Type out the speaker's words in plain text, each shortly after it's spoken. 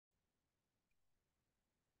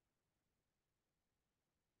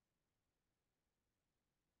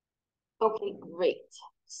Okay, great.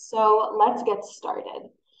 So let's get started.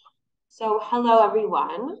 So hello,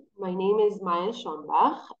 everyone. My name is Maya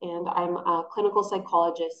Schoenbach, and I'm a clinical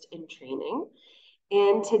psychologist in training.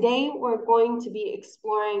 And today we're going to be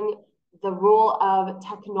exploring the role of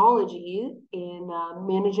technology in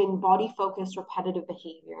managing body-focused repetitive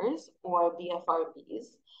behaviors, or BFRBs.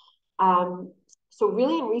 Um, so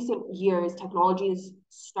really in recent years, technology has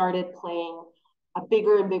started playing a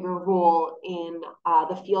bigger and bigger role in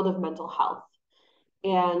the field of mental health.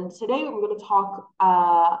 And today we're going to talk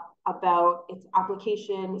about its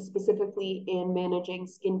application specifically in managing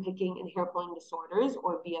skin picking and hair pulling disorders,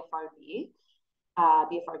 or BFRBs.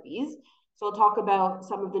 So I'll talk about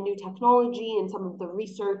some of the new technology and some of the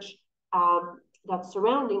research that's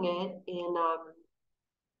surrounding it in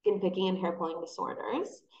skin picking and hair pulling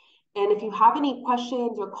disorders. And if you have any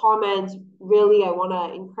questions or comments, really, I want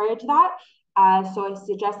to encourage that. So I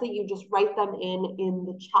suggest that you just write them in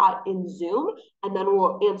the chat in Zoom, and then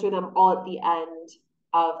we'll answer them all at the end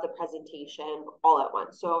of the presentation all at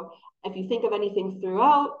once. So if you think of anything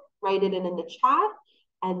throughout, write it in the chat,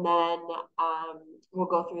 and then we'll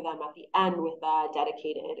go through them at the end with a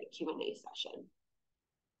dedicated Q&A session.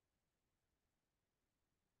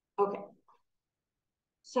 Okay.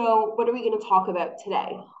 So what are we going to talk about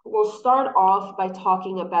today? We'll start off by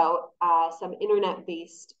talking about some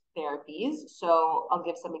internet-based therapies. So I'll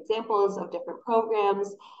give some examples of different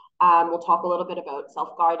programs. We'll talk a little bit about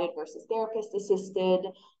self-guided versus therapist-assisted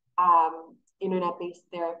internet-based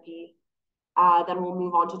therapy. Then we'll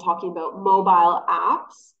move on to talking about mobile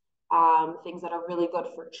apps, things that are really good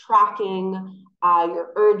for tracking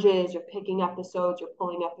your urges, your picking episodes, your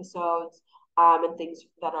pulling episodes, and things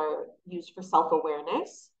that are used for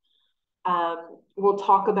self-awareness. We'll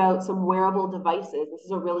talk about some wearable devices. This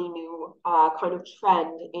is a really new kind of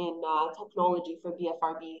trend in technology for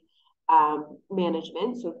BFRB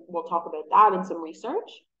management. So we'll talk about that and some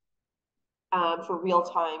research for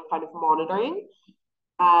real-time kind of monitoring.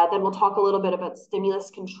 Then we'll talk a little bit about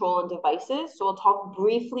stimulus control and devices. So we'll talk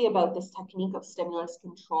briefly about this technique of stimulus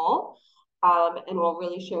control. And we'll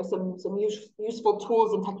really share some useful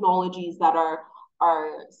tools and technologies that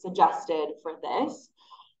are suggested for this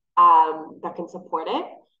that can support it.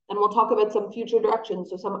 And we'll talk about some future directions,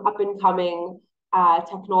 so some up and coming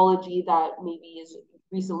technology that maybe is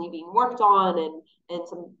recently being worked on and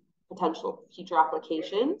some potential future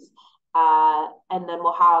applications. And then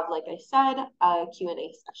we'll have, like I said, a Q&A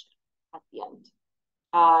session at the end.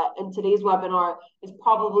 And today's webinar is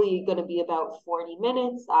probably going to be about 40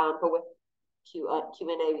 minutes, but with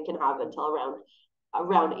Q&A we can have until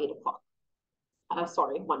around 8 o'clock.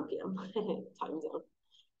 Sorry, 1 p.m. time zone.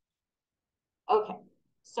 Okay,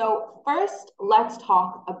 so first let's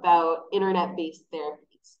talk about internet-based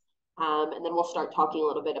therapies. And then we'll start talking a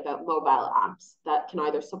little bit about mobile apps that can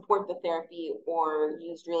either support the therapy or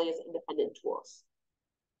used really as independent tools.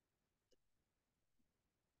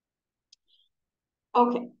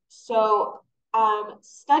 Okay, so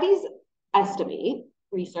studies estimate,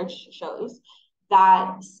 research shows,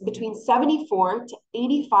 that between 74 to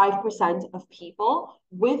 85% of people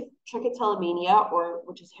with trichotillomania, or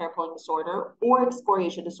which is hair pulling disorder, or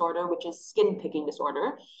excoriation disorder, which is skin picking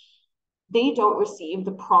disorder, they don't receive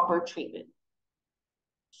the proper treatment.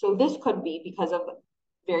 So this could be because of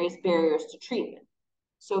various barriers to treatment.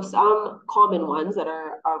 So some common ones that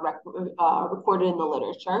are recorded in the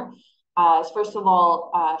literature is, first of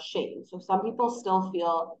all, shame. So some people still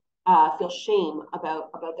feel shame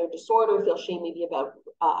about their disorder, feel shame maybe about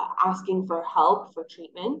asking for help for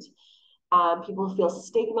treatment. People feel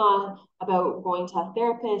stigma about going to a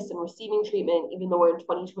therapist and receiving treatment, even though we're in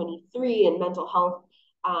 2023 and mental health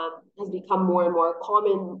has become more and more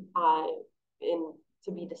common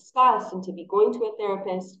to be discussed and to be going to a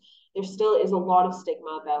therapist. There still is a lot of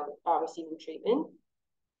stigma about receiving treatment.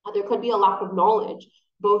 There could be a lack of knowledge,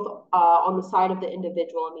 both on the side of the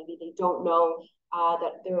individual, and maybe they don't know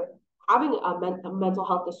that they're having a mental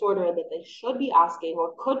health disorder and that they should be asking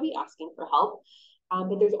or could be asking for help.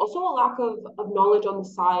 But there's also a lack of knowledge on the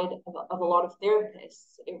side of a lot of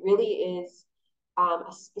therapists. It really is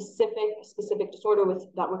a specific disorder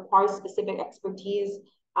that requires specific expertise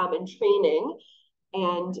and training.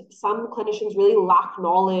 And some clinicians really lack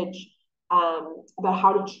knowledge about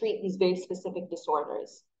how to treat these very specific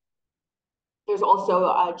disorders. There's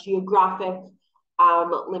also geographic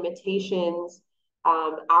limitations,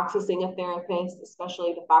 accessing a therapist,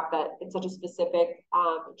 especially the fact that it's such a specific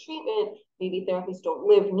treatment. Maybe therapists don't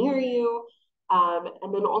live near you.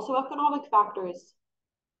 And then also economic factors.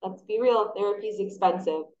 Let's be real, therapy is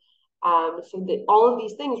expensive. So that all of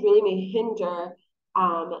these things really may hinder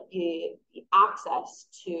the access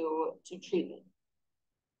to treatment.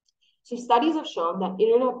 So studies have shown that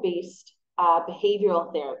internet-based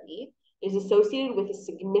behavioral therapy is associated with a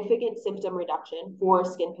significant symptom reduction for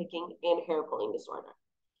skin picking and hair pulling disorder.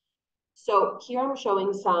 So here I'm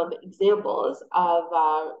showing some examples of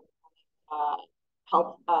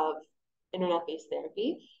help of internet-based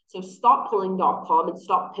therapy. So stoppulling.com and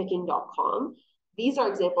stoppicking.com. These are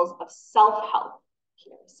examples of self-help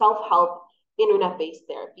here, self-help internet-based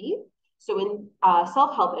therapy. So in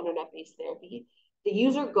self-help internet-based therapy, the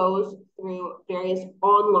user goes through various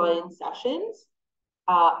online sessions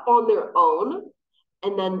on their own,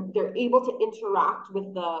 and then they're able to interact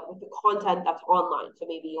with the content that's online. So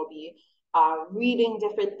maybe you'll be reading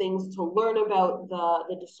different things to learn about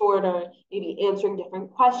the disorder, maybe answering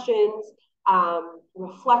different questions,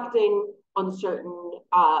 reflecting on certain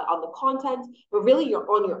on the content, but really you're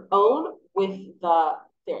on your own with the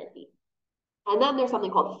therapy. And then there's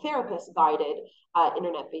something called therapist guided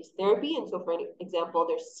internet-based therapy. And so for example,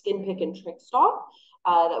 there's Skin Pick and Trick Stop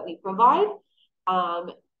that we provide.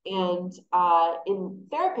 And in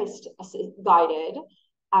therapist guided,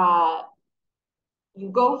 you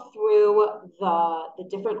go through the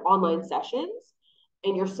different online sessions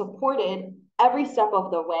and you're supported every step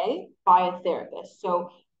of the way by a therapist.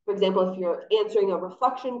 So for example, if you're answering a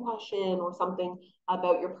reflection question or something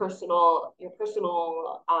about your personal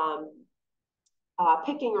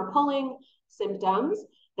picking or pulling symptoms,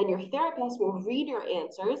 then your therapist will read your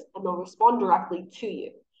answers and they'll respond directly to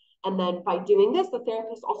you. And then by doing this, the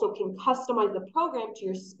therapist also can customize the program to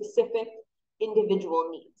your specific individual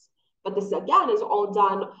needs. But this, again, is all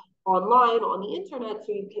done online on the internet,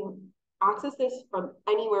 so you can access this from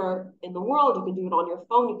anywhere in the world. You can do it on your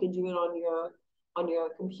phone, you can do it on your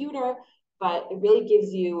computer, but it really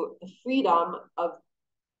gives you the freedom of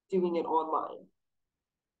doing it online.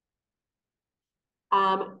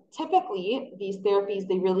 Typically, these therapies,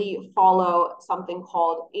 they really follow something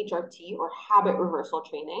called HRT, or habit reversal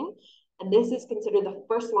training. And this is considered the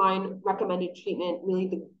first line recommended treatment, really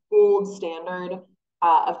the gold standard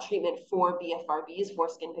of treatment for BFRBs, for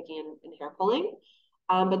skin picking and hair pulling.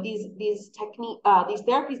 But these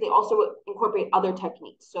therapies, they also incorporate other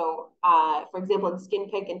techniques. So for example, in Skin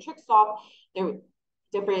Pick and Trick Stop, there are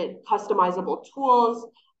different customizable tools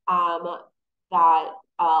that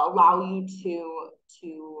allow you to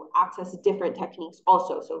access different techniques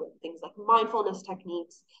also. So things like mindfulness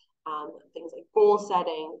techniques, things like goal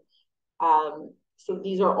setting. So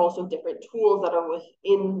these are also different tools that are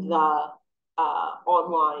within the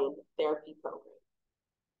online therapy program.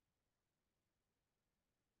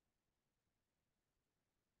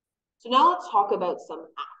 So now let's talk about some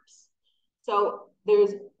apps. So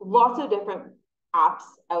there's lots of different apps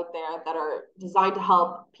out there that are designed to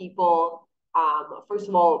help people, first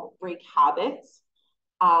of all, break habits,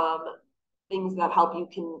 things that help you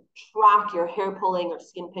can track your hair pulling or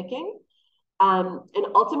skin picking. And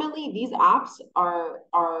ultimately, these apps are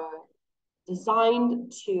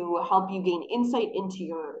designed to help you gain insight into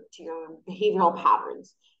your behavioral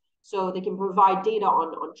patterns. So they can provide data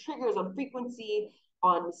on triggers, on frequency,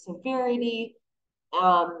 on severity,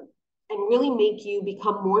 and really make you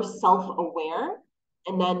become more self-aware.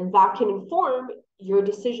 And then that can inform your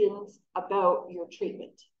decisions about your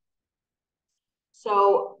treatment.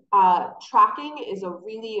 So tracking is a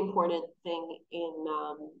really important thing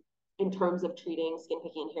in terms of treating skin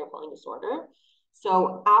picking and hair pulling disorder.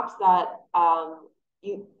 So apps that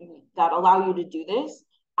that allow you to do this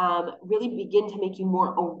really begin to make you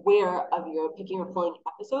more aware of your picking or pulling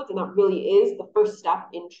episodes, and that really is the first step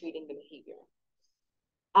in treating the behavior.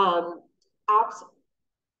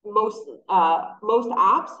 Most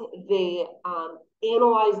apps, they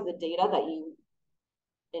analyze the data that you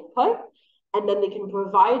input, and then they can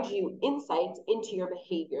provide you insights into your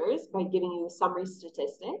behaviors by giving you summary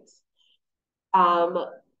statistics. They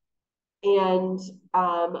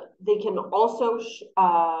can also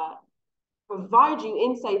provide you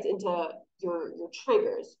insights into your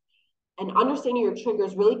triggers. And understanding your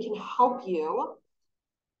triggers really can help you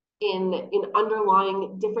in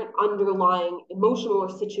different underlying emotional or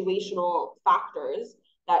situational factors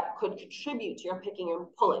that could contribute to your picking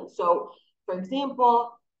and pulling. So, for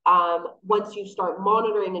example, once you start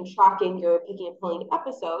monitoring and tracking your picking and pulling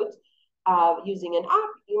episodes using an app,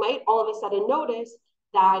 you might all of a sudden notice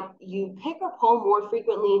that you pick or pull more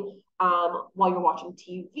frequently while you're watching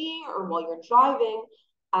TV or while you're driving.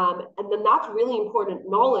 And then that's really important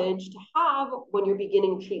knowledge to have when you're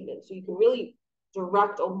beginning treatment. So you can really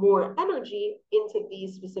direct more energy into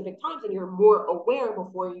these specific times, and you're more aware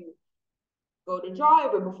before you go to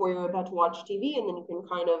drive or before you're about to watch TV, and then you can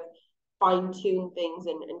kind of fine-tune things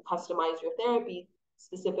and customize your therapy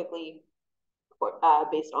specifically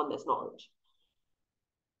based on this knowledge.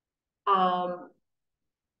 And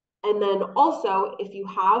then also, if you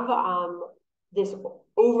have this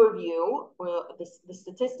overview or the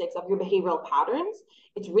statistics of your behavioral patterns,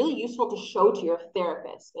 it's really useful to show to your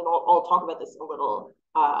therapist. And I'll talk about this a little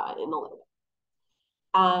in a little bit.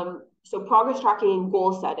 So progress tracking and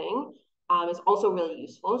goal setting is also really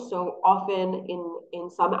useful. So often in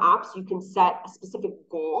some apps, you can set a specific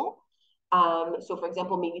goal. So for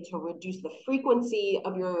example, maybe to reduce the frequency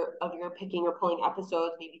of your picking or pulling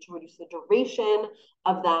episodes, maybe to reduce the duration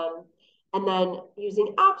of them. And then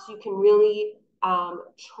using apps, you can really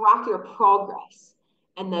track your progress.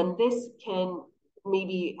 And then this can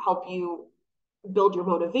maybe help you build your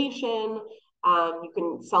motivation. You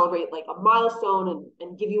can celebrate like a milestone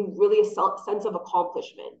and give you really a sense of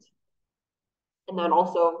accomplishment. And that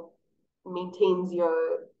also maintains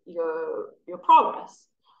your progress.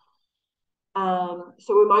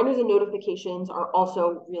 So reminders and notifications are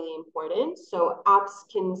also really important. So apps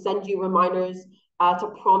can send you reminders to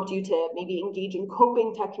prompt you to maybe engage in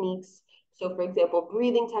coping techniques. So for example,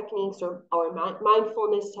 breathing techniques or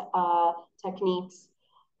mindfulness techniques,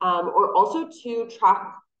 or also to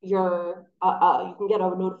track your, you can get a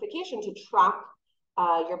notification to track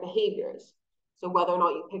your behaviors. So whether or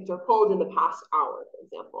not you picked or pulled in the past hour, for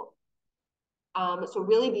example. So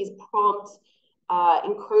really these prompts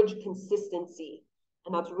encourage consistency,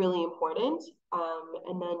 and that's really important.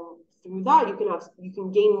 And then through that, you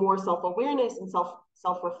can gain more self-awareness and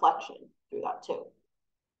self-reflection through that too.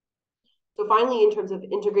 So finally, in terms of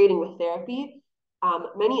integrating with therapy,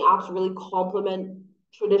 many apps really complement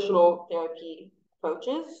traditional therapy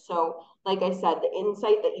approaches. So like I said, the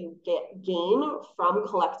insight that you gain from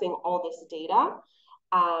collecting all this data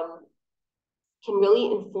can really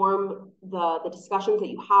inform the discussions that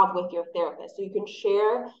you have with your therapist. So you can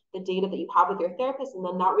share the data that you have with your therapist, and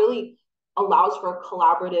then that really allows for a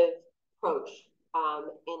collaborative approach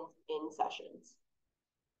in sessions.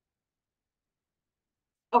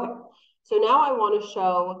 Okay, so now I want to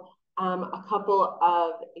show a couple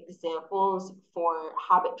of examples for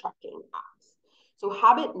habit tracking apps. So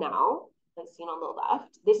Habit Now, as seen on the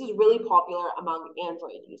left, this is really popular among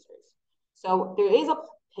Android users. So there is a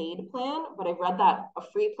paid plan, but I've read that a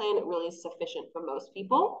free plan, it really is sufficient for most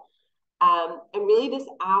people. And really this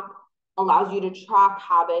app allows you to track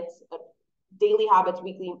habits, daily habits,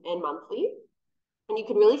 weekly and monthly. And you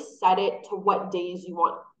can really set it to what days you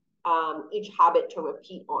want each habit to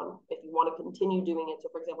repeat on, if you want to continue doing it. So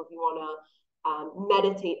for example, if you want to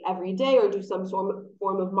meditate every day or do some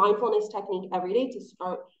form of mindfulness technique every day to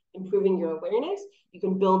start improving your awareness, you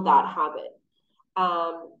can build that habit.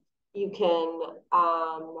 You can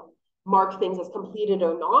mark things as completed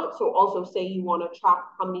or not. So also say you want to track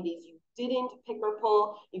how many days you didn't pick or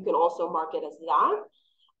pull, you can also mark it as that.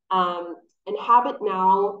 And Habit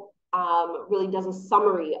Now really does a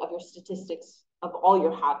summary of your statistics of all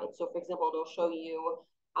your habits. So for example, it'll show you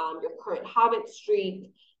your current habit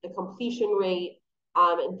streak, the completion rate,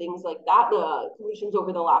 and things like that, the completions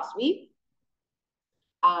over the last week.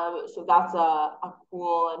 So that's a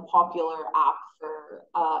cool and popular app for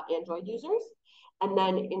Android users. And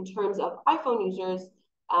then in terms of iPhone users,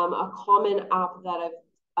 a common app that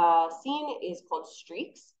I've seen is called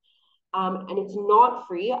Streaks. And it's not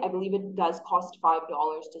free. I believe it does cost $5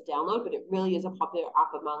 to download, but it really is a popular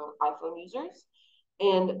app among iPhone users.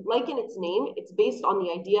 And like in its name, it's based on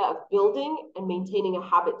the idea of building and maintaining a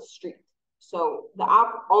habit streak. So the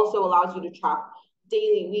app also allows you to track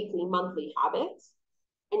daily, weekly, monthly habits.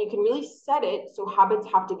 And you can really set it so habits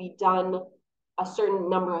have to be done a certain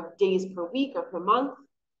number of days per week or per month,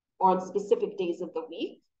 or on specific days of the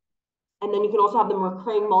week. And then you can also have them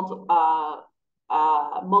recurring multiple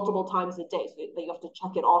times a day, so that you have to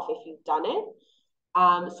check it off if you've done it.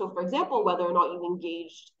 So for example, whether or not you've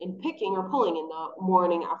engaged in picking or pulling in the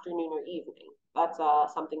morning, afternoon, or evening. That's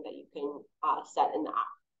something that you can set in the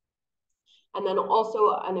app. And then also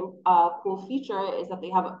a cool feature is that they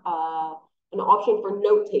have an option for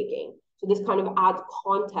note-taking. So this kind of adds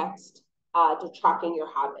context to tracking your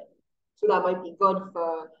habit. So that might be good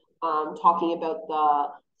for talking about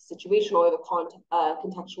the situational or the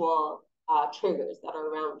contextual triggers that are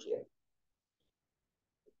around you.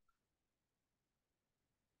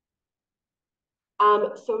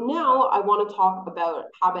 So now I want to talk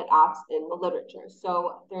about habit apps in the literature.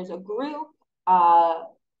 So there's a group,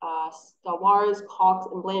 Stawars, Cox,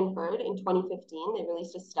 and Blanford in 2015, they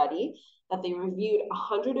released a study that they reviewed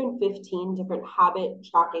 115 different habit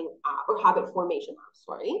tracking apps, or habit formation apps,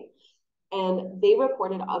 sorry. And they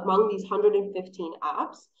reported among these 115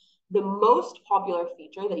 apps, the most popular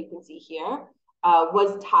feature that you can see here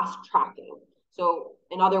was task tracking. So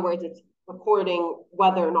in other words, it's recording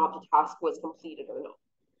whether or not the task was completed or not.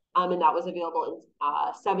 and that was available in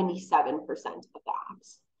 77% of the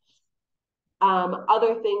apps.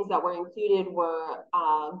 Other things that were included were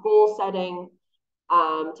goal setting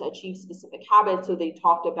to achieve specific habits. So they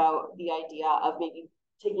talked about the idea of maybe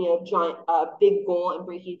taking a big goal and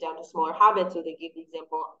breaking it down to smaller habits. So they gave the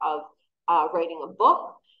example of writing a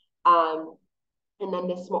book. And then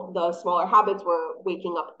the smaller habits were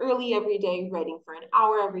waking up early every day, writing for an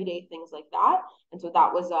hour every day, things like that. And so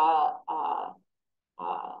that was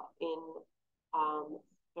in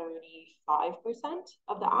 35%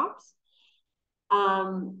 of the apps.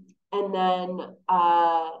 And then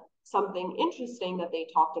something interesting that they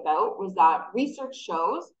talked about was that research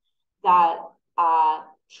shows that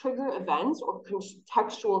trigger events or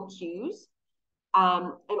contextual cues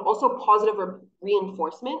and also positive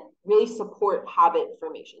reinforcement really support habit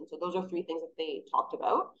formation. So those are three things that they talked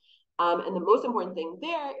about. And the most important thing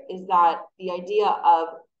there is that the idea of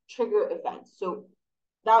trigger events. So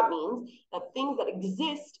that means that things that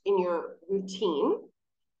exist in your routine,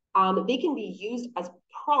 they can be used as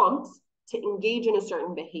prompts to engage in a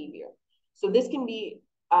certain behavior. So this can be,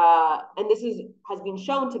 and this has been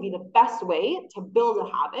shown to be the best way to build a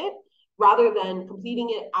habit rather than completing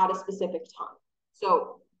it at a specific time.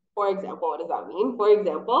 So, for example, what does that mean? For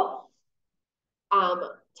example,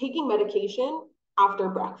 taking medication after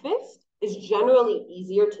breakfast is generally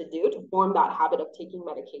easier to do to form that habit of taking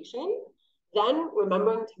medication than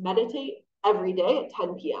remembering to meditate every day at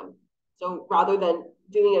 10 p.m. So rather than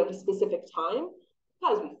doing it at a specific time,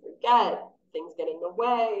 because we forget, things get in the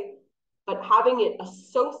way, but having it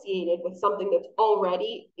associated with something that's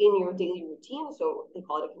already in your daily routine, so they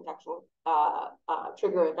call it a contextual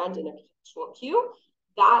trigger event and a contextual cue,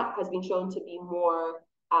 that has been shown to be more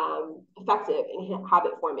effective in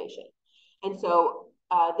habit formation. And so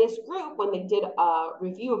this group, when they did a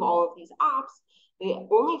review of all of these apps, they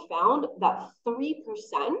only found that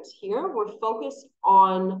 3% here were focused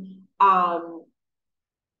on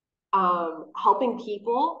helping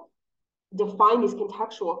people define these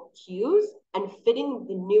contextual cues and fitting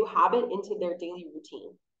the new habit into their daily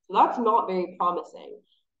routine. So that's not very promising.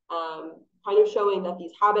 Kind of showing that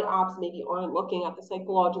these habit apps maybe aren't looking at the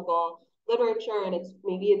psychological literature, and it's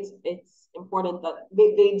important that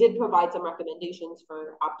they did provide some recommendations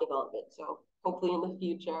for app development. So hopefully in the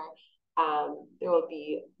future, there will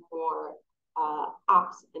be more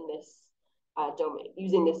apps in this domain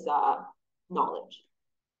using this knowledge.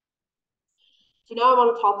 So now I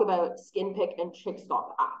want to talk about SkinPick and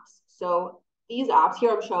TrickStop apps. So these apps here,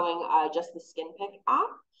 I'm showing just the SkinPick app,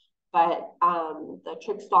 but the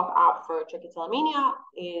TrickStop app for trichotillomania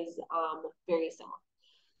is very similar.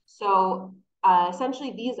 So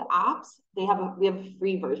essentially these apps, we have a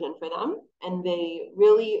free version for them, and they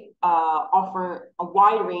really offer a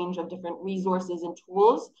wide range of different resources and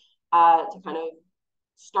tools to kind of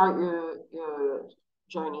start your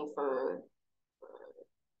journey for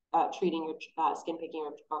treating your skin picking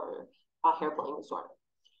or hair pulling disorder.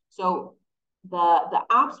 So the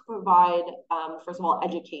apps provide, first of all,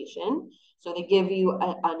 education. So they give you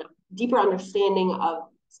a deeper understanding of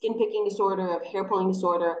skin picking disorder, of hair pulling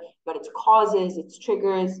disorder, but its causes, its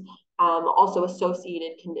triggers, also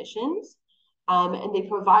associated conditions. And they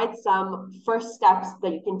provide some first steps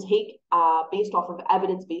that you can take based off of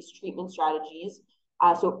evidence-based treatment strategies.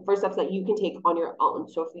 So first steps that you can take on your own.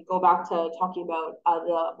 So if we go back to talking about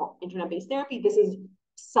the internet-based therapy, this is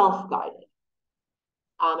self-guided,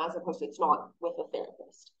 as opposed to it's not with a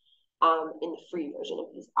therapist in the free version of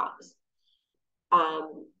these apps.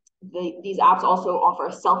 These apps also offer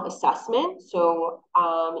a self-assessment. So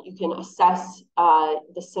you can assess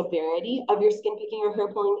the severity of your skin picking or hair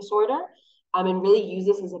pulling disorder and really use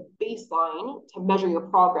this as a baseline to measure your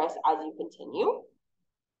progress as you continue.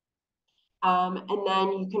 And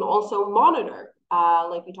then you can also monitor,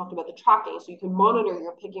 like we talked about the tracking. So you can monitor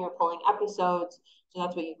your picking or pulling episodes. So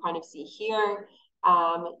that's what you kind of see here.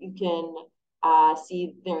 You can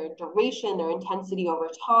see their duration, their intensity over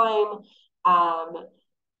time.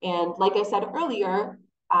 And like I said earlier,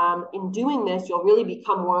 in doing this, you'll really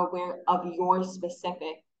become more aware of your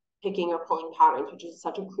specific picking or pulling patterns, which is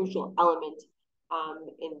such a crucial element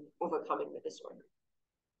in overcoming the disorder.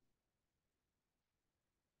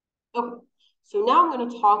 Okay, so now I'm going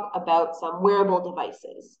to talk about some wearable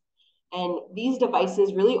devices. And these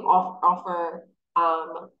devices really offer,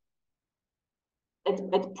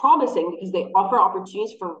 it's promising because they offer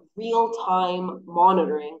opportunities for real-time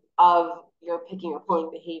monitoring of your picking or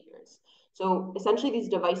pulling behaviors. So essentially these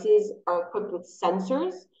devices are equipped with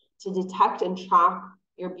sensors to detect and track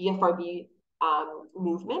your BFRB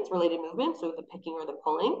related movements, so the picking or the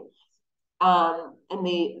pulling. And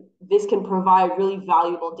this can provide really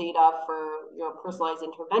valuable data for your personalized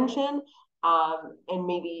intervention, and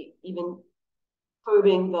maybe even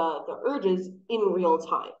curbing the urges in real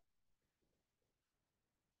time.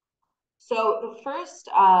 So the first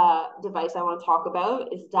device I want to talk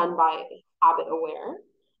about is done by Habit Aware.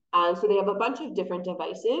 So they have a bunch of different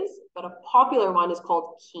devices, but a popular one is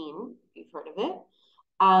called Keen, if you've heard of it.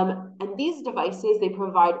 And these devices, they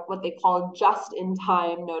provide what they call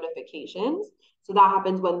just-in-time notifications. So that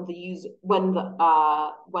happens when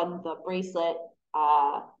the bracelet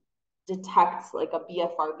detects like a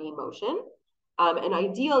BFRB motion. And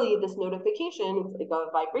ideally, this notification, it's like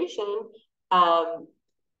a vibration,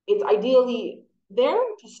 it's ideally there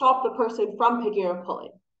to stop the person from picking or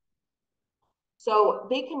pulling. So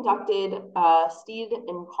they conducted, Steed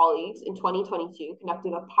and colleagues in 2022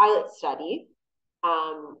 conducted a pilot study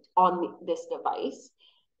on this device.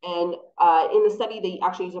 And in the study, they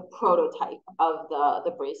actually used a prototype of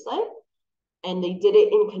the bracelet. And they did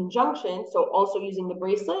it in conjunction, so also using the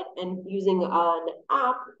bracelet and using an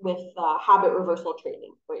app with habit reversal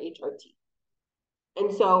training, or HRT.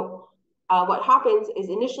 And so what happens is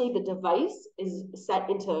initially the device is set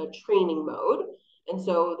into training mode. And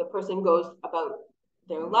so the person goes about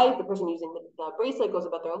their life, the person using the bracelet goes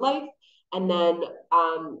about their life, and then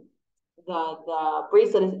the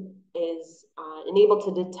bracelet is enabled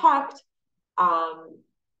to detect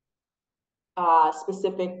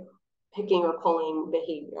specific picking or pulling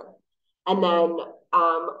behavior. And then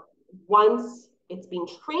once it's being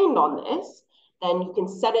trained on this, then you can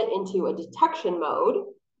set it into a detection mode.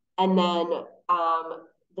 And then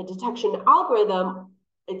the detection algorithm,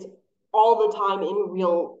 it's all the time in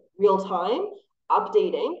real time,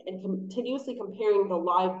 updating and continuously comparing the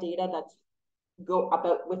live data that's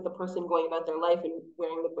with the person going about their life and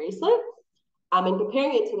wearing the bracelet, and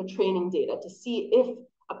comparing it to the training data to see if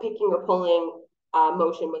a picking or pulling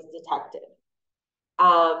motion was detected.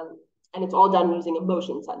 And it's all done using a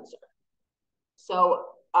motion sensor. So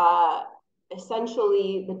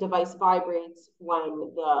essentially, the device vibrates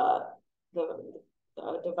when the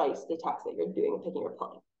device detects that you're doing a picking or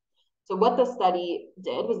pulling. So what the study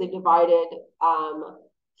did was they divided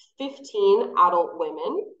 15 adult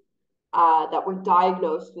women that were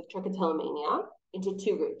diagnosed with trichotillomania into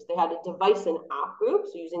two groups. They had a device and app group,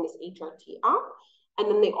 so using this HRT app. And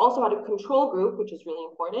then they also had a control group, which is really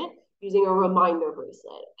important, using a reminder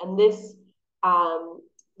bracelet. And this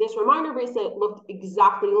reminder bracelet looked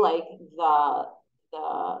exactly like the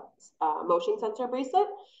motion sensor bracelet,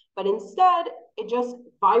 but instead it just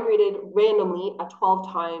vibrated randomly at 12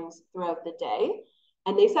 times throughout the day.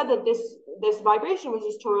 And they said that this vibration was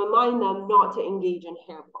just to remind them not to engage in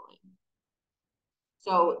hair pulling.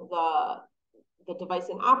 So the device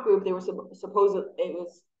and app group, they were supposed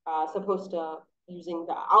to, using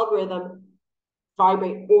the algorithm,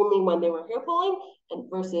 vibrate only when they were hair pulling and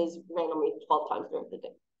versus randomly 12 times throughout the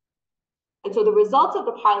day. And so the results of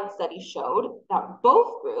the pilot study showed that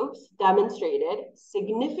both groups demonstrated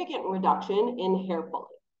significant reduction in hair pulling.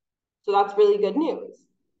 So that's really good news.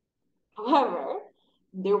 However,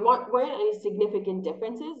 there weren't any significant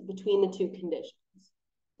differences between the two conditions.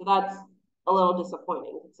 So that's a little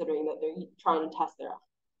disappointing considering that they're trying to test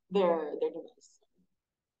their device.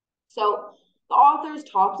 So the authors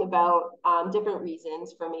talked about different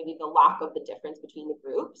reasons for maybe the lack of the difference between the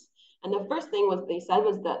groups. And the first thing they said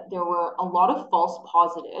was that there were a lot of false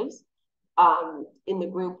positives in the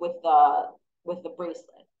group with the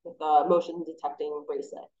bracelet, with the motion detecting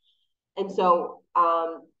bracelet. And so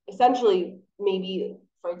essentially, maybe,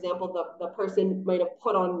 for example, the person might have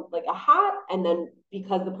put on like a hat, and then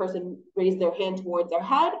because the person raised their hand towards their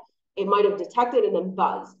head, it might have detected and then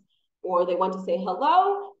buzzed. Or they went to say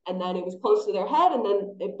hello, and then it was close to their head, and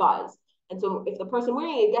then it buzzed. And so if the person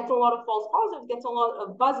wearing it gets a lot of false positives, gets a lot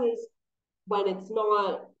of buzzes when it's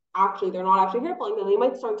not actually, they're not actually hair pulling, then they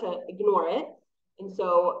might start to ignore it. And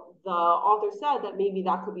so the author said that maybe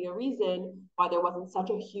that could be a reason why there wasn't such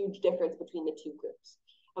a huge difference between the two groups.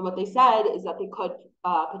 And what they said is that they could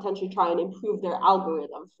potentially try and improve their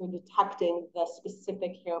algorithms for detecting the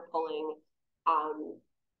specific hair pulling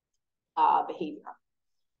behavior.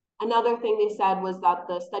 Another thing they said was that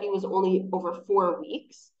the study was only over 4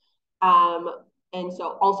 weeks. And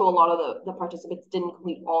so also a lot of the participants didn't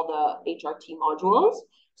complete all the HRT modules.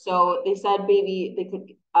 So they said maybe they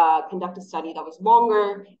could conduct a study that was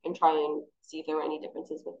longer and try and see if there were any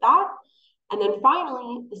differences with that. And then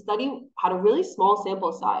finally, the study had a really small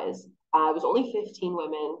sample size. It was only 15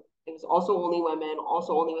 women. It was also only women,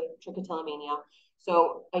 also only with trichotillomania.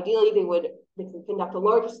 So ideally, they could conduct a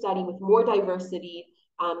larger study with more diversity,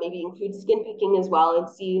 maybe include skin picking as well, and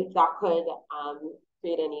see if that could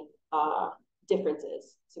create any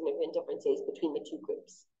significant differences between the two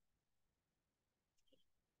groups.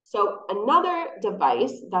 So another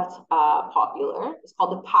device that's popular is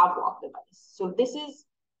called the Pavlov device. So this is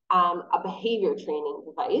a behavior training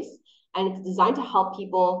device, and it's designed to help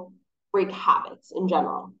people break habits in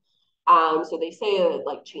general. So they say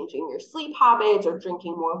like changing your sleep habits or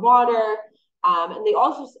drinking more water. And they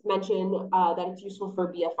also mention that it's useful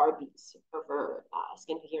for BFRBs, or for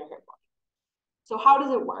skin picking or hair pulling. So how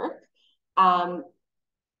does it work?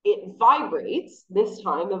 It vibrates. This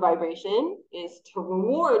time the vibration is to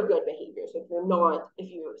reward good behavior. So if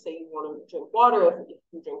you say you want to drink water, if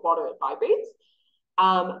you drink water, it vibrates.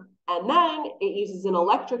 And then it uses an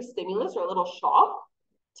electric stimulus, or a little shock,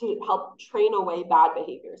 to help train away bad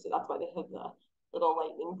behavior. So that's why they have the little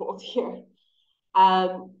lightning bolt here.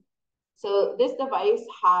 So this device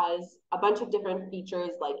has a bunch of different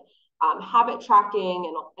features, like habit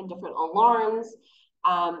tracking and different alarms.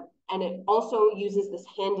 And it also uses this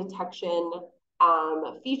hand detection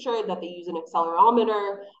feature that they use an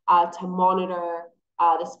accelerometer to monitor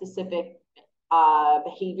the specific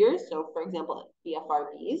behaviors. So for example,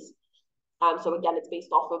 BFRBs. So again, it's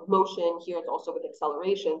based off of motion. Here it's also with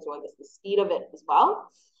acceleration, so I guess the speed of it as well.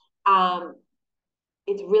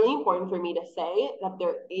 It's really important for me to say that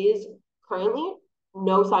there is currently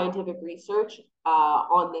no scientific research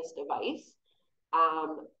on this device.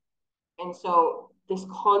 And so this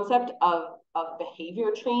concept of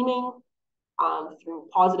behavior training through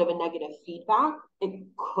positive and negative feedback, it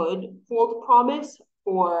could hold promise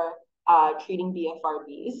for treating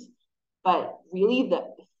BFRBs, but really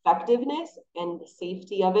the effectiveness and the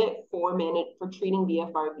safety of it for treating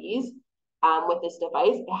BFRBs with this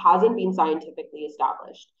device, it hasn't been scientifically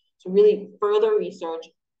established. So really further research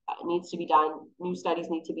needs to be done, new studies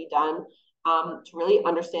need to be done to really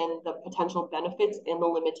understand the potential benefits and the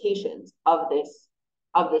limitations of this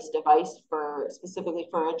device specifically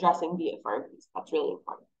for addressing BFRBs. That's really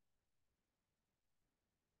important.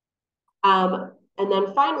 And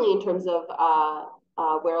then finally, in terms of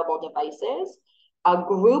wearable devices, a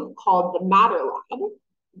group called the Matter Lab,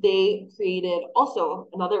 they created also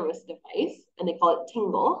another wrist device, and they call it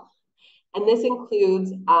Tingle. And this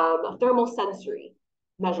includes thermal sensory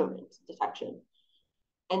measurement detection.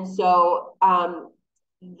 And so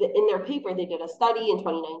in their paper, they did a study in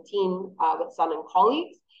 2019 with Sun and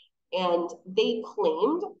colleagues, and they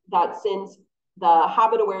claimed that since the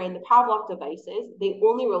habit aware and the Pavlov devices, they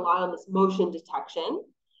only rely on this motion detection.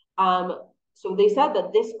 So they said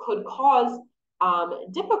that this could cause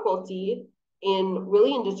difficulty in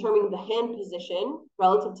determining the hand position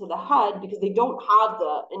relative to the head, because they don't have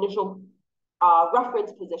the initial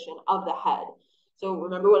reference position of the head. So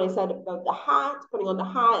remember when I said about the hat, putting on the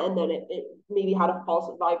hat, and then it maybe had a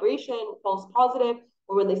false vibration, false positive,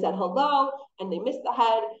 or when they said hello and they missed the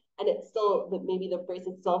head and maybe the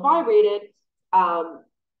bracelet still vibrated.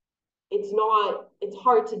 It's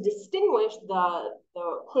hard to distinguish the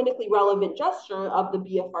clinically relevant gesture of the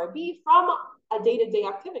BFRB from a day-to-day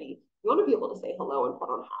activity. You want to be able to say hello and put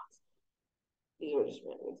on hats. These are just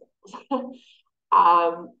random examples.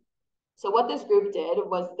 So what this group did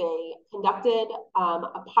was they conducted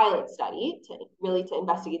a pilot study to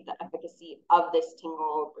investigate the efficacy of this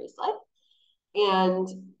Tingle bracelet. And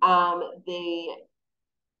they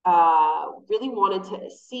really wanted to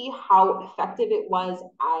see how effective it was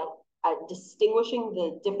at distinguishing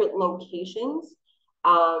the different locations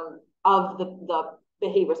of the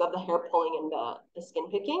behaviors of the hair pulling and the skin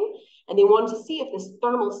picking. And they wanted to see if this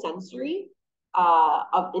thermal sensory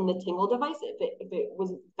in the Tingle device, if it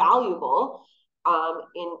was valuable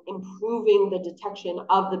in improving the detection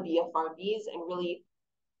of the BFRBs and really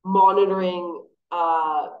monitoring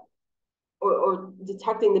or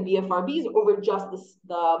detecting the BFRBs over just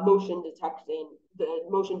the motion detection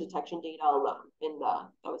data alone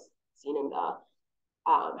that was seen in the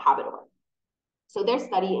habit aware. So their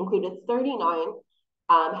study included 39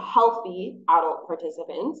 healthy adult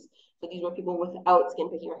participants. So these were people without skin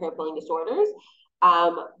picking or hair pulling disorders,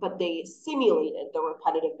 but they simulated the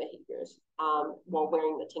repetitive behaviors while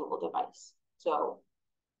wearing the Tingle device. So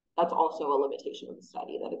that's also a limitation of the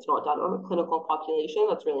study, that it's not done on a clinical population.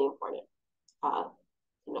 That's really important to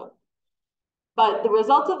note. But the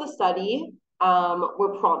results of the study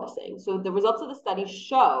were promising. So the results of the study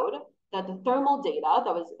showed that the thermal data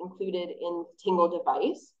that was included in the Tingle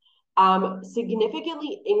device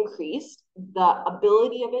significantly increased the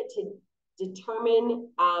ability of it to determine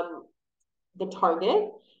the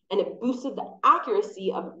target, and it boosted the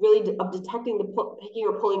accuracy of detecting the picking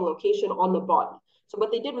or pulling location on the body. So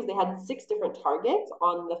what they did was they had 6 different targets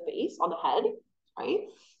on the face, on the head, right?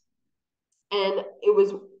 And it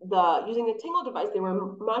was using the tingle device, they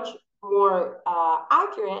were much more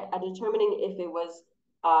accurate at determining if it was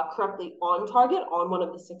correctly on target on one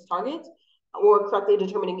of the 6 targets, or correctly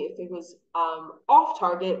determining if it was off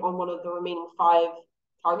target on one of the remaining 5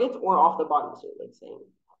 targets, or off the bottom, so like saying.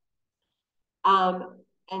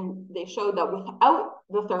 And they showed that without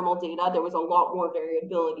the thermal data, there was a lot more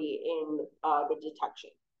variability in the detection.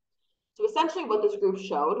 So essentially what this group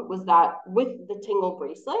showed was that with the tingle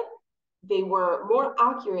bracelet, they were more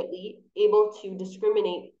accurately able to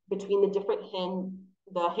discriminate between the different hand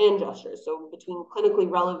gestures, so between clinically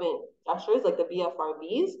relevant gestures like the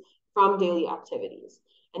BFRBs from daily activities.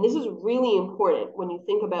 And this is really important when you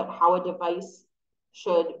think about how a device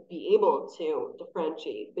should be able to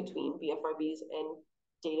differentiate between BFRBs and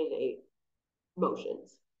day-to-day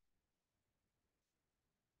motions.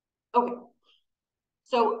 Okay,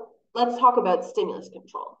 so let's talk about stimulus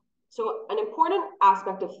control. So an important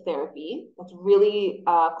aspect of therapy that's really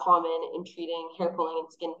common in treating hair pulling and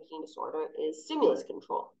skin picking disorder is stimulus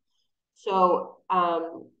control. So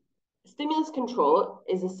stimulus control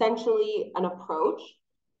is essentially an approach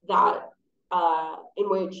that in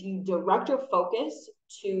which you direct your focus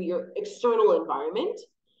to your external environment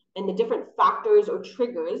and the different factors or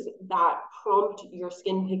triggers that prompt your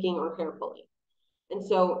skin picking or hair pulling. And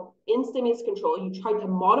so in stimulus control, you try to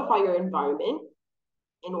modify your environment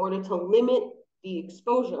in order to limit the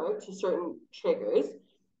exposure to certain triggers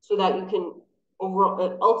so that you can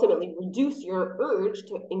ultimately reduce your urge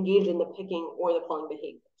to engage in the picking or the pulling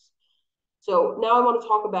behaviors. So now I want to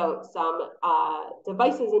talk about some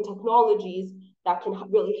devices and technologies that can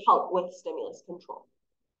really help with stimulus control.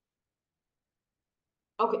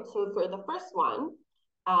 Okay, so for the first one,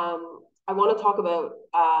 I want to talk about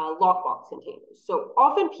lockbox containers. So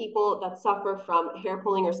often people that suffer from hair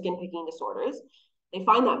pulling or skin picking disorders, they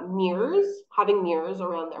find that having mirrors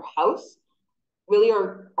around their house really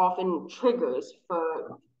are often triggers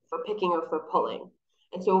for picking or for pulling.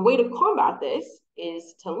 And so a way to combat this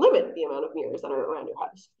is to limit the amount of mirrors that are around your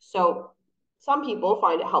house. So some people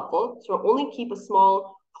find it helpful to only keep a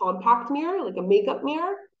small compact mirror, like a makeup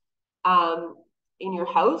mirror, in your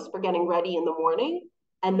house for getting ready in the morning.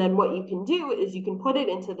 And then what you can do is you can put it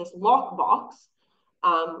into this lock box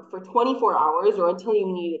for 24 hours or until you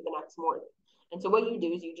need it the next morning. And so what you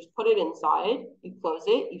do is you just put it inside, you close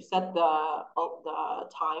it, you set the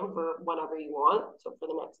time for whenever you want. So for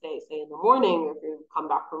the next day, say in the morning, or if you come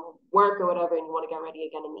back from work or whatever, and you want to get ready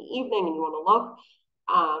again in the evening and you want to look,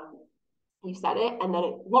 you set it and then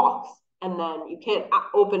it locks. And then you can't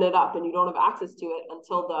open it up and you don't have access to it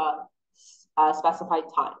until the specified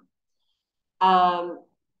time.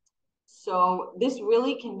 So this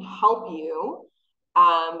really can help you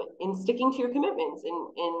in sticking to your commitments,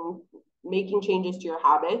 in making changes to your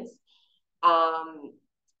habits. And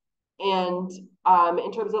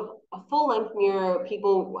in terms of a full-length mirror,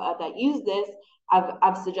 people that use this,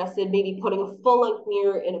 I've suggested maybe putting a full-length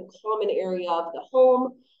mirror in a common area of the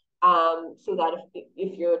home, so that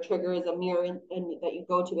if your trigger is a mirror and that you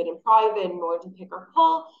go to it in private in order to pick or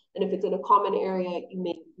pull, and if it's in a common area, you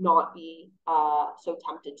may not be so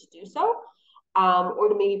tempted to do so. Or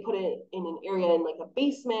to maybe put it in an area in like a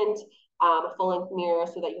basement, a full-length mirror,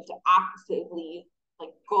 so that you have to actively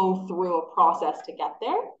like go through a process to get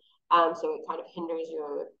there. So it kind of hinders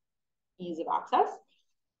your ease of access.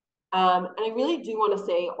 And I really do want to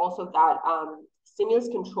say also that stimulus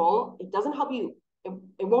control, it doesn't help you,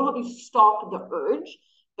 it won't help you stop the urge,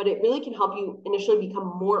 but it really can help you initially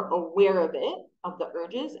become more aware of it, of the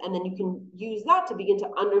urges, and then you can use that to begin to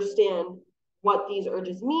understand what these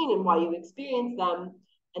urges mean and why you experience them.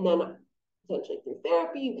 And then essentially through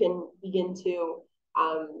therapy, you can begin to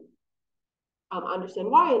understand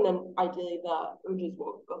why, and then ideally the urges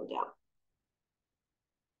won't go down.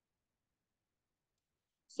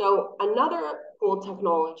 So another cool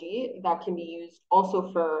technology that can be used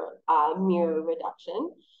also for mirror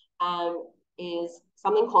reduction is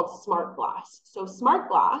something called smart glass. So smart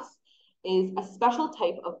glass is a special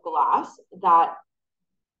type of glass that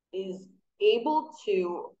is able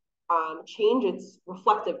to change its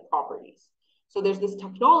reflective properties. So there's this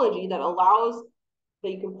technology that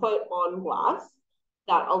you can put on glass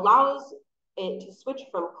that allows it to switch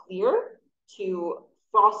from clear to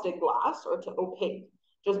frosted glass or to opaque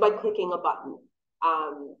just by clicking a button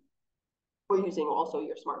or using also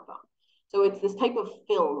your smartphone. So it's this type of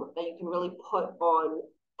film that you can really put on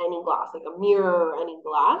any glass, like a mirror or any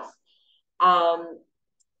glass.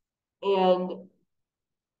 And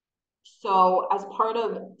so as part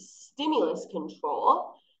of stimulus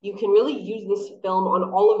control, you can really use this film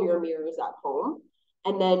on all of your mirrors at home.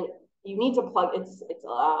 And then you need to plug, it's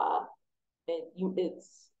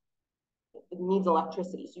it needs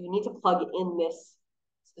electricity. So you need to plug in this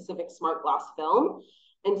specific smart glass film.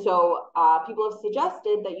 And so people have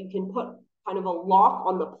suggested that you can put kind of a lock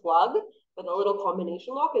on the plug with a little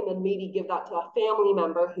combination lock, and then maybe give that to a family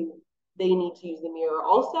member who they need to use the mirror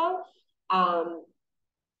also.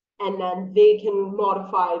 And then they can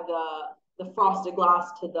modify the frosted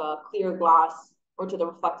glass to the clear glass or to the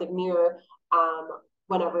reflective mirror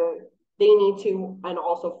whenever they need to, and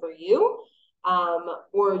also for you.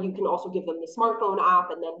 Or you can also give them the smartphone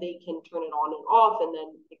app, and then they can turn it on and off, and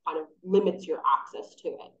then it kind of limits your access to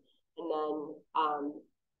it, and then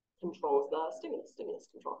controls the stimulus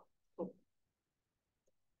control.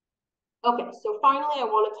 Okay, so finally, I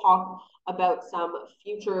want to talk about some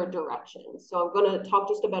future directions. So I'm going to talk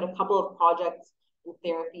just about a couple of projects and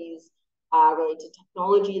therapies related to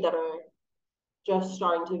technology that are just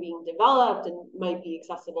starting to being developed and might be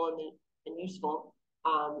accessible and useful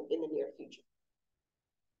in the near future.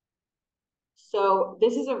 So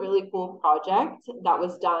this is a really cool project that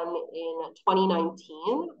was done in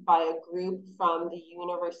 2019 by a group from the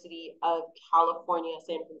University of California,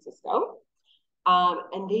 San Francisco.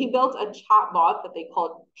 And they built a chatbot that they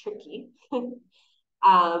called Tricky.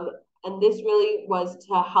 And this really was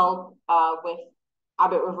to help with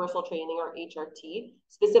habit reversal training, or HRT,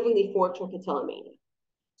 specifically for trichotillomania.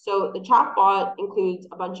 So the chatbot includes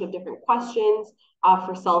a bunch of different questions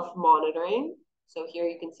for self-monitoring. So here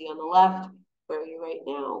you can see on the left, where are you right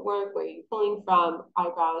now, work, where are you pulling from,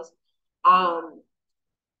 eyebrows.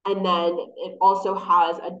 And then it also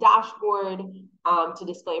has a dashboard to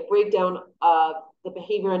display a breakdown of the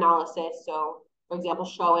behavior analysis. So, for example,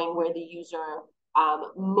 showing where the user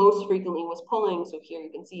most frequently was pulling. So here you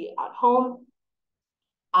can see at home.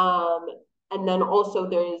 And then also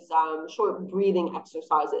there's short breathing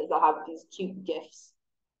exercises that have these cute GIFs,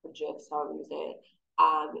 or GIFs, however you say it,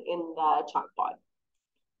 in the chatbot.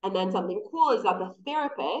 And then something cool is that the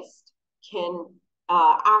therapist can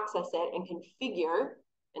access it and configure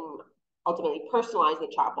and ultimately personalize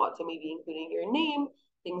the chatbot. So maybe including your name,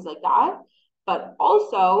 things like that. But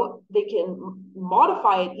also they can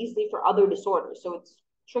modify it easily for other disorders. So it's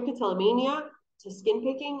trichotillomania to skin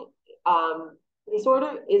picking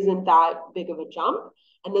disorder isn't that big of a jump.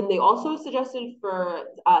 And then they also suggested for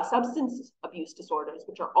substance abuse disorders,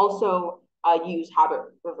 which are also use habit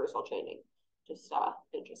reversal training. Just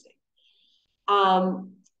interesting.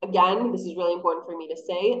 Again, this is really important for me to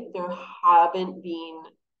say, there haven't been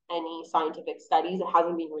any scientific studies. It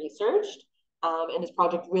hasn't been researched. And this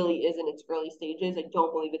project really is in its early stages. I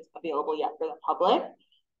don't believe it's available yet for the public.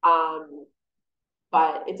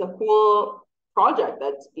 But it's a cool project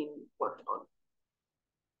that's being worked on.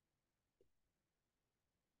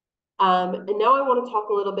 And now I want to talk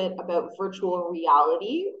a little bit about virtual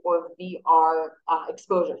reality, or VR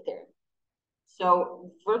exposure therapy.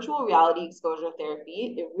 So virtual reality exposure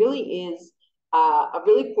therapy, it really is a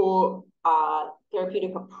really cool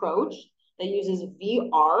therapeutic approach that uses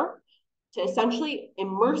VR to essentially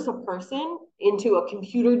immerse a person into a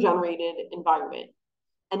computer-generated environment.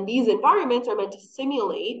 And these environments are meant to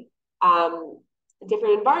simulate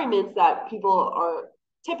different environments that people are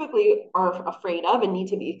typically afraid of and need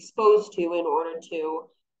to be exposed to in order to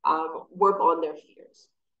work on their fears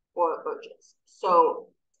or urges. So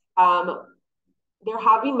there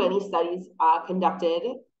have been many studies conducted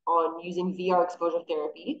on using VR exposure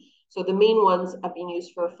therapy. So the main ones have been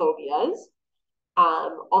used for phobias,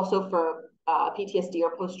 also for PTSD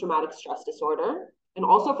or post-traumatic stress disorder, and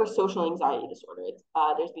also for social anxiety disorder.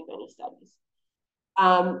 There's been many studies.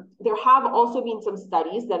 There have also been some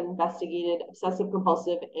studies that investigated obsessive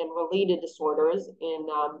compulsive and related disorders in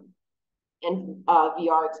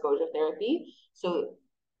VR exposure therapy. So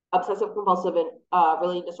obsessive compulsive and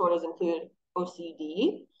related disorders include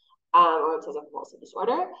OCD, or obsessive compulsive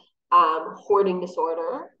disorder, hoarding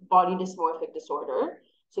disorder, body dysmorphic disorder.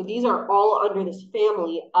 So these are all under this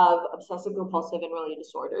family of obsessive compulsive and related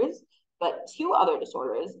disorders. But two other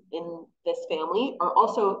disorders in this family are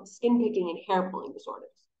also skin picking and hair pulling disorders.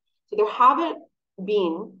 So there haven't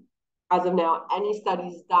been, as of now, any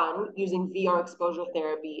studies done using VR exposure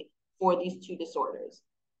therapy for these two disorders.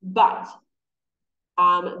 But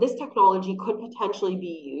this technology could potentially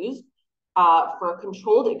be used for a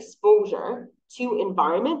controlled exposure to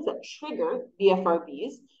environments that trigger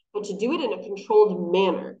BFRBs, but to do it in a controlled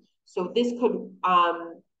manner. So this could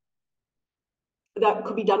that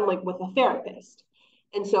could be done like with a therapist.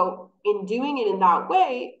 And so in doing it in that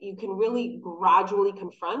way, you can really gradually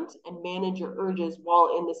confront and manage your urges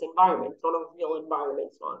while in this environment. It's not a real environment.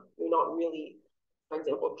 It's not, you're not really, for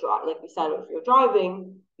example, like we said, if you're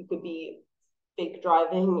driving, you could be fake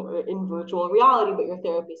driving or in virtual reality, but your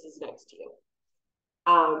therapist is next to you.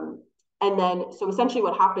 And then, so essentially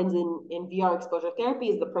what happens in VR exposure therapy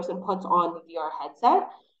is the person puts on the VR headset,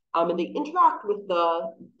 and they interact with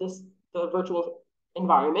the virtual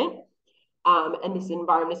environment. And this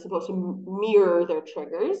environment is supposed to mirror their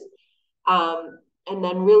triggers. And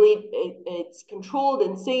then really it's controlled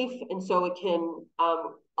and safe. And so it can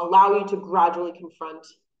allow you to gradually confront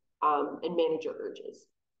and manage your urges.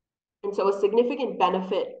 And so a significant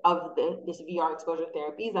benefit of this VR exposure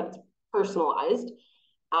therapy is that it's personalized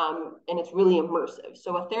and it's really immersive.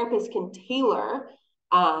 So a therapist can tailor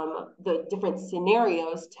the different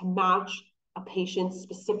scenarios to match a patient's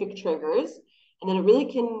specific triggers. And then it really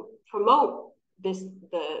can promote the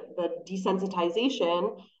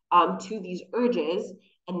desensitization to these urges,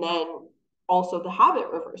 and then also the habit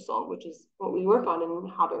reversal, which is what we work on in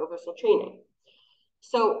habit reversal training.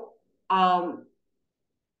 So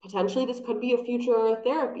potentially this could be a future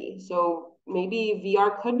therapy. So maybe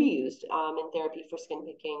VR could be used in therapy for skin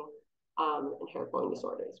picking and hair pulling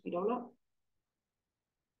disorders. We don't know.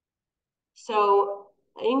 So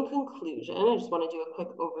in conclusion, I just want to do a quick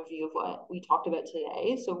overview of what we talked about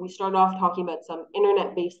today. So we started off talking about some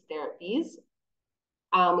internet-based therapies.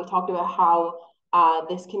 We talked about how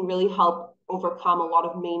this can really help overcome a lot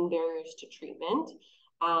of main barriers to treatment,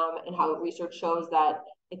 and how research shows that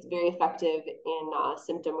it's very effective in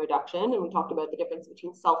symptom reduction. And we talked about the difference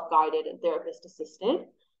between self-guided and therapist-assisted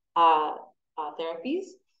therapies.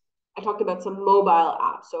 I talked about some mobile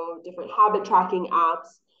apps, so different habit tracking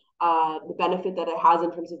apps, the benefit that it has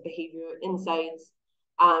in terms of behavior insights,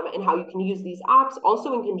 and how you can use these apps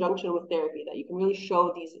also in conjunction with therapy, that you can really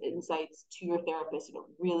show these insights to your therapist, and it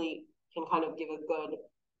really can kind of give a good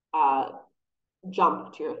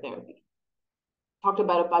jump to your therapy. Talked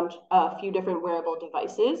about a few different wearable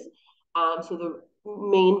devices. So the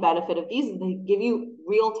main benefit of these is they give you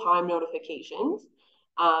real-time notifications.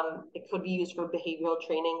 It could be used for behavioral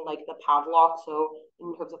training like the Pavlok, so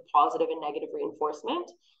in terms of positive and negative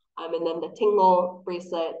reinforcement. And then the Tingle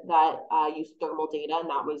bracelet that used thermal data, and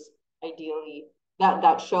that was ideally,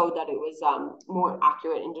 that showed that it was more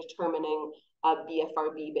accurate in determining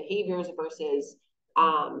BFRB behaviors versus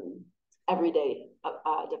everyday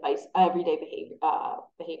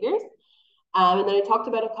behaviors. And then I talked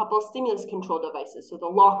about a couple of stimulus control devices. So the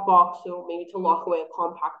lock box, so maybe to lock away a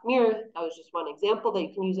compact mirror, that was just one example that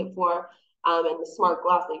you can use it for. And the smart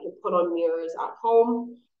glass that you can put on mirrors at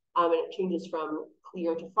home. And it changes from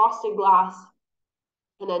clear to frosted glass.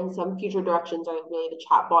 And then some future directions are really the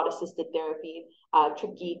chatbot assisted therapy,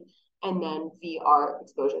 Tricky, and then VR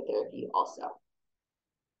exposure therapy also.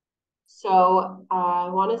 So I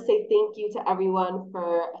want to say thank you to everyone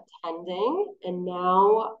for attending. And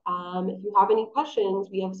now, if you have any questions,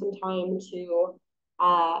 we have some time to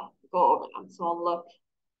go over them. So I'll look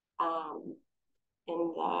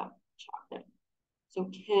in the chat. So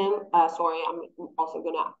Kim, sorry,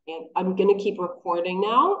 I'm gonna keep recording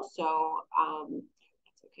now. So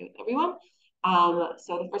that's okay with everyone.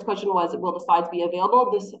 So the first question was, will the slides be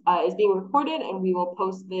available? This is being recorded, and we will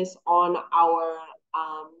post this on our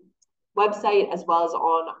website as well as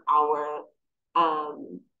on our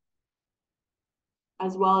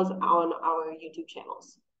YouTube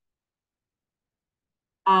channels.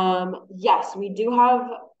 Yes, we do have,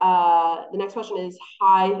 the next question is,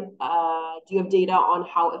 hi, do you have data on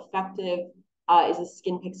how effective is the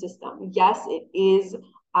skin pick system? Yes, it is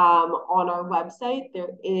on our website. There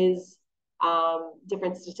is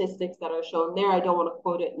different statistics that are shown there. I don't want to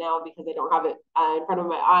quote it now because I don't have it in front of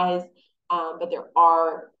my eyes. But there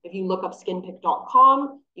are, if you look up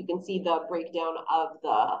skinpick.com, you can see the breakdown of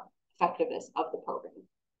the effectiveness of the program.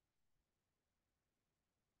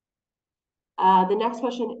 The next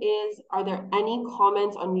question is, are there any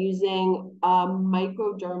comments on using a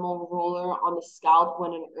microdermal roller on the scalp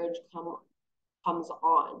when an urge comes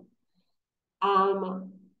on?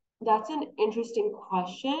 That's an interesting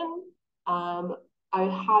question. I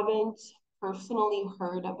haven't personally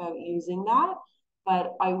heard about using that,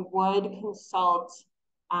 but I would consult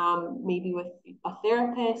maybe with a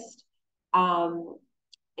therapist.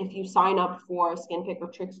 If you sign up for SkinPick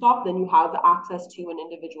or TrickStop, then you have access to an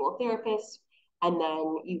individual therapist, and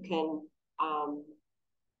then you can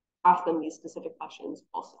ask them these specific questions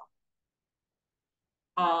also.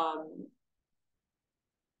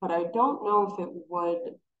 But I don't know if it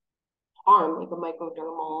would harm like a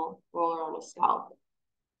microdermal roller on a scalp.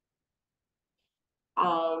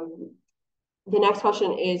 The next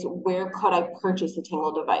question is, where could I purchase the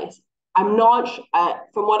Tingle device? I'm not,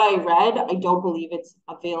 from what I read, I don't believe it's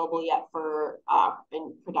available yet for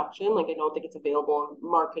in production. Like, I don't think it's available and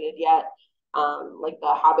marketed yet. Like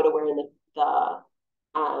the Habit Aware and the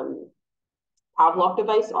Pavlok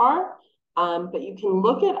device are. But you can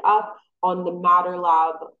look it up on the Matter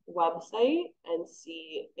Lab website and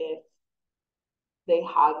see if they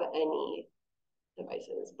have any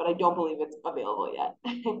devices, but I don't believe it's available yet.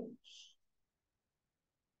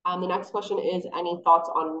 The next question is, any thoughts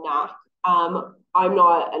on NAC? I'm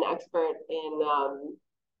not an expert in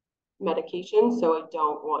medication, so I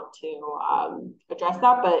don't want to address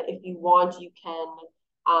that, but if you want, you can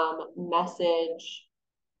message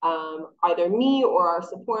either me or our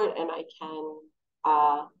support, and I can,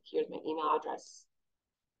 here's my email address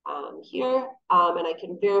here, and I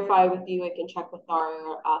can verify with you. I can check with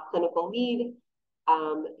our clinical lead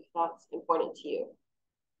if that's important to you.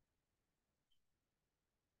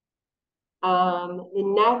 The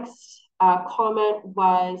next comment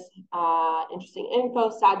was interesting info.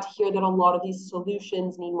 Sad to hear that a lot of these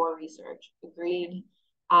solutions need more research. Agreed.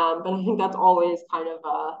 But I think that's always kind of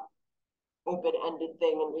a open-ended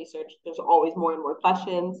thing in research. There's always more and more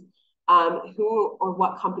questions. Who or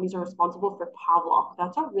what companies are responsible for Pavlok?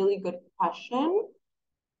 That's a really good question.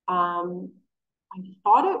 I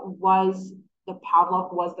thought it was the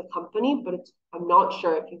Pavlok was the company, but I'm not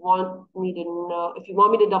sure. If you want me to know, if you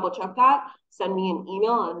want me to double check that, send me an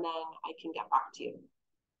email and then I can get back to you.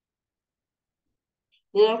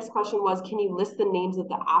 The next question was, can you list the names of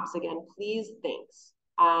the apps again, please? Thanks.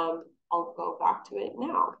 I'll go back to it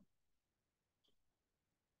now.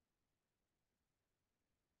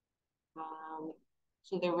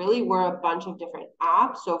 So there really were a bunch of different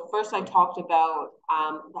apps. So first I talked about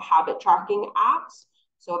the habit tracking apps.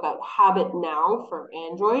 So about Habit Now for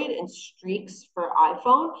Android and Streaks for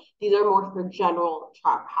iPhone. These are more for general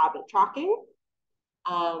habit tracking.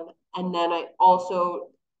 And then I also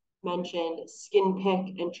mentioned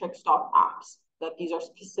SkinPick and TrickStop apps, that these are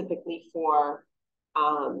specifically for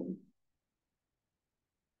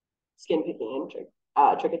skin picking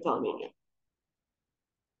and trichotillomania.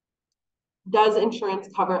 Does insurance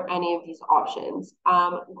cover any of these options?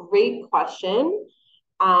 Great question.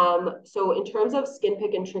 So in terms of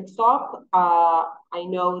SkinPick and TrickStop, I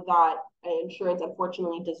know that insurance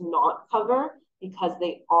unfortunately does not cover because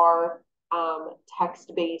they are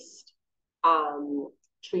text-based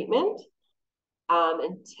treatment.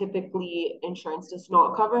 And typically insurance does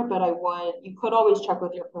not cover, but you could always check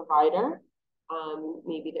with your provider.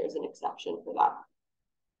 Maybe there's an exception for that.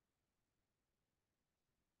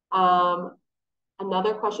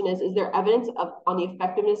 Another question is there evidence on the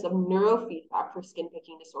effectiveness of neurofeedback for skin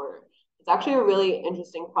picking disorder? It's actually a really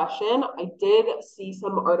interesting question. I did see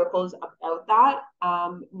some articles about that.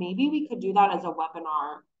 Maybe we could do that as a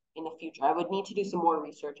webinar in the future. I would need to do some more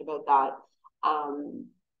research about that.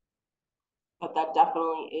 But that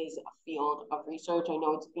definitely is a field of research. I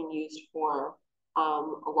know it's been used for a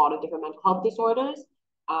lot of different mental health disorders.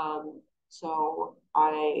 So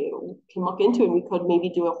I can look into it. We could maybe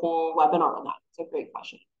do a whole webinar on that. It's a great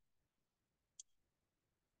question.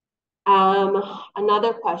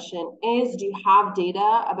 Another question is, do you have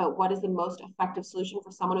data about what is the most effective solution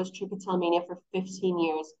for someone who's trichotillomania for 15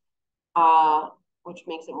 years, which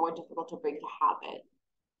makes it more difficult to break the habit?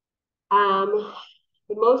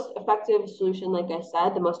 The most effective solution, like I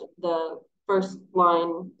said, the first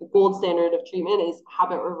line, the gold standard of treatment is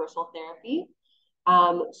habit reversal therapy.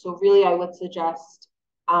 So really, I would suggest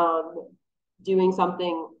doing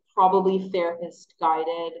something probably therapist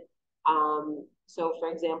guided. So for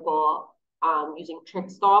example, using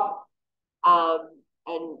TrickStop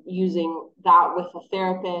and using that with a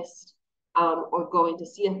therapist, or going to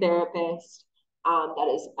see a therapist that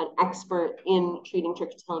is an expert in treating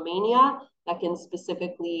trichotillomania that can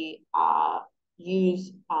specifically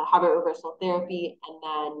use habit reversal therapy, and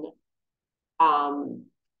then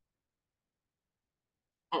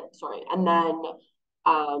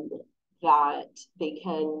that they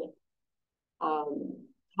can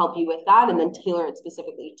help you with that and then tailor it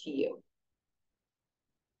specifically to you.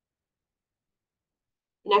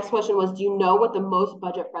 The next question was, do you know what the most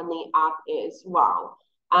budget-friendly app is? Wow.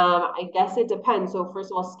 I guess it depends. So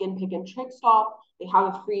first of all, SkinPick and TrickStop, they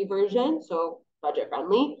have a free version, so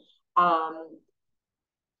budget-friendly.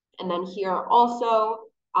 And then here also,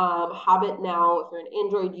 Habit Now, if you're an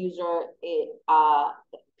Android user,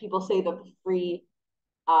 people say that the free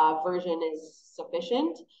version is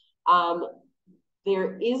sufficient.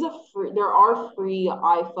 There are free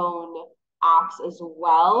iPhone apps as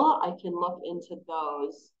well. I can look into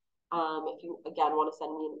those. If you again want to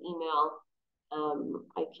send me an email,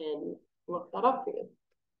 I can look that up for you.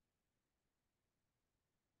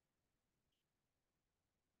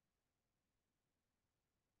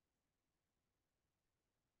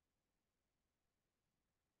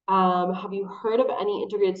 Have you heard of any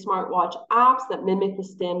integrated smartwatch apps that mimic the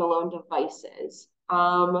standalone devices?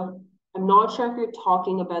 I'm not sure if you're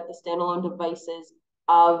talking about the standalone devices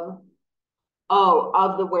of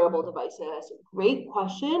of the wearable devices. Great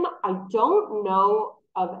question. I don't know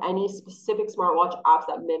of any specific smartwatch apps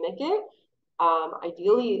that mimic it.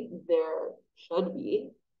 Ideally, there should be,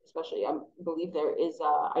 especially I believe there is.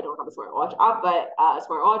 I don't have a smartwatch app, but a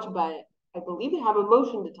smartwatch, but I believe they have a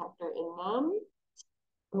motion detector in them.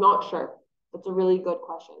 I'm not sure. That's a really good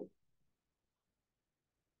question.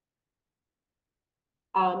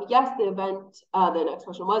 Yes, the next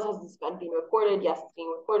question was, has this event been recorded? Yes, it's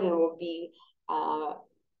being recorded and will be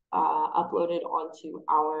uploaded onto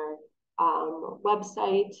our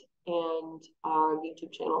website and our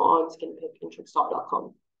YouTube channel on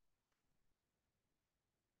skinpickandtrickstop.com.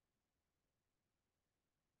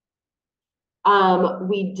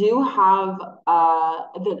 We do have,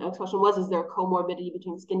 the next question was, is there a comorbidity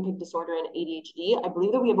between skin pick disorder and ADHD? I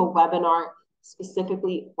believe that we have a webinar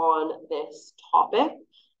specifically on this topic.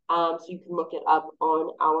 So you can look it up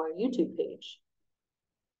on our YouTube page.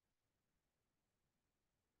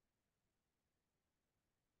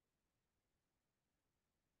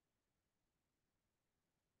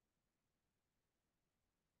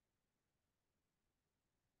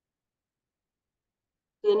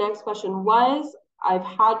 The next question was, I've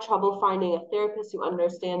had trouble finding a therapist who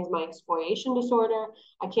understands my excoriation disorder.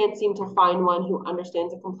 I can't seem to find one who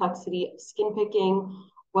understands the complexity of skin picking.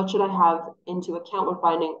 What should I have into account when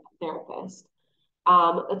finding a therapist?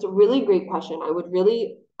 That's a really great question. I would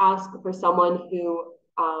really ask for someone who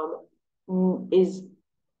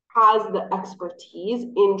has the expertise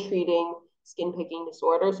in treating skin picking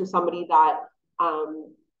disorders. So somebody that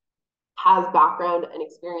has background and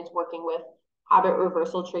experience working with habit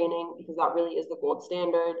reversal training, because that really is the gold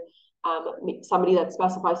standard. Somebody that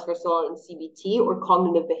specifies first of all in CBT or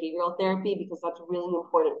cognitive behavioral therapy, because that's really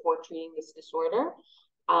important for treating this disorder.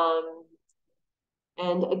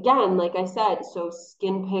 And again, like I said, so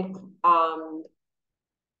skin pick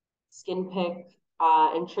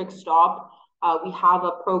and trick stop. We have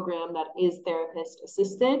a program that is therapist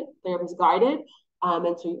assisted, therapist guided.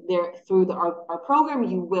 And so there through our program,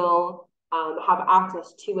 you will have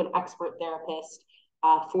access to an expert therapist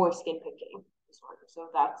for skin picking disorder. So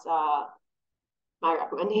that's my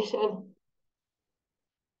recommendation.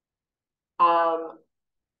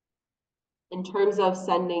 In terms of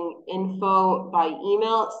sending info by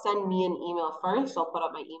email, send me an email first. I'll put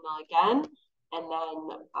up my email again, and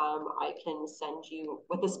then I can send you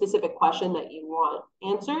with a specific question that you want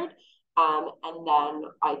answered, and then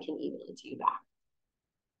I can email it to you back.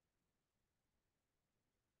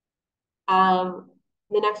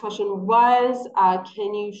 The next question was,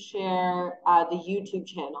 can you share the YouTube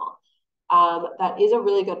channel? That is a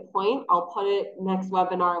really good point. I'll put it next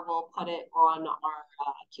webinar. We'll put it on our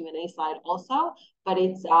Q&A slide also. But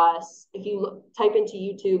it's if you type into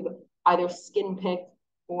YouTube either skin pick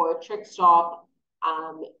or trick stop,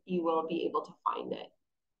 you will be able to find it.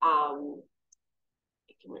 I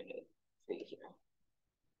can write it for you here.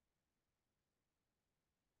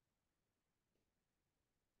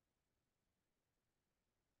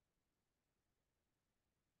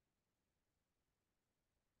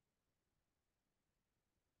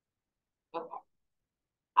 Okay.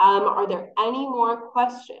 Are there any more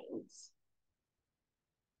questions?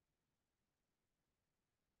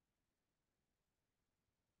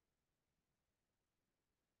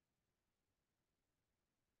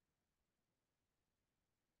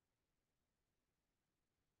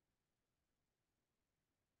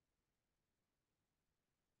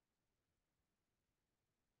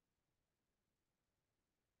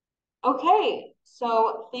 Okay,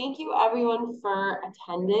 so thank you everyone for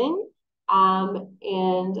attending,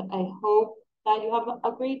 and I hope that you have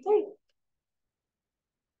a great day.